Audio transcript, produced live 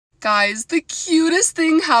Guys, the cutest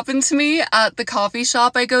thing happened to me at the coffee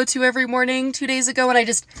shop I go to every morning 2 days ago, and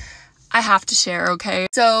I have to share, okay?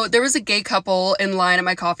 So there was a gay couple in line at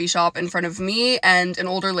my coffee shop in front of me and an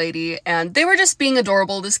older lady, and they were just being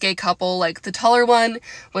adorable, this gay couple. Like, the taller one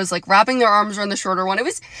was like wrapping their arms around the shorter one. It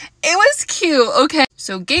was cute, okay?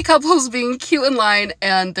 So gay couples being cute in line,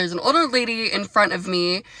 and there's an older lady in front of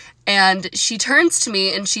me, and she turns to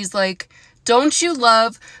me and she's like, "Don't you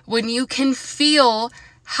love when you can feel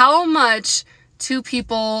how much two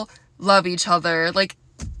people love each other?" Like,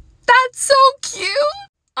 that's so cute.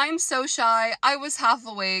 I'm so shy. I was half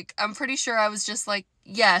awake. I'm pretty sure I was just like,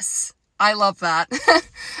 yes, I love that.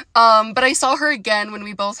 But I saw her again when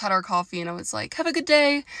we both had our coffee, and I was like, "Have a good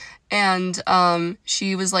day." And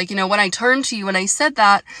she was like, when I turned to you and I said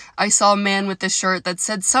that, I saw a man with this shirt that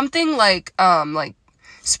said something like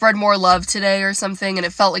spread more love today or something, and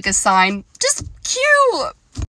it felt like a sign. Just cute.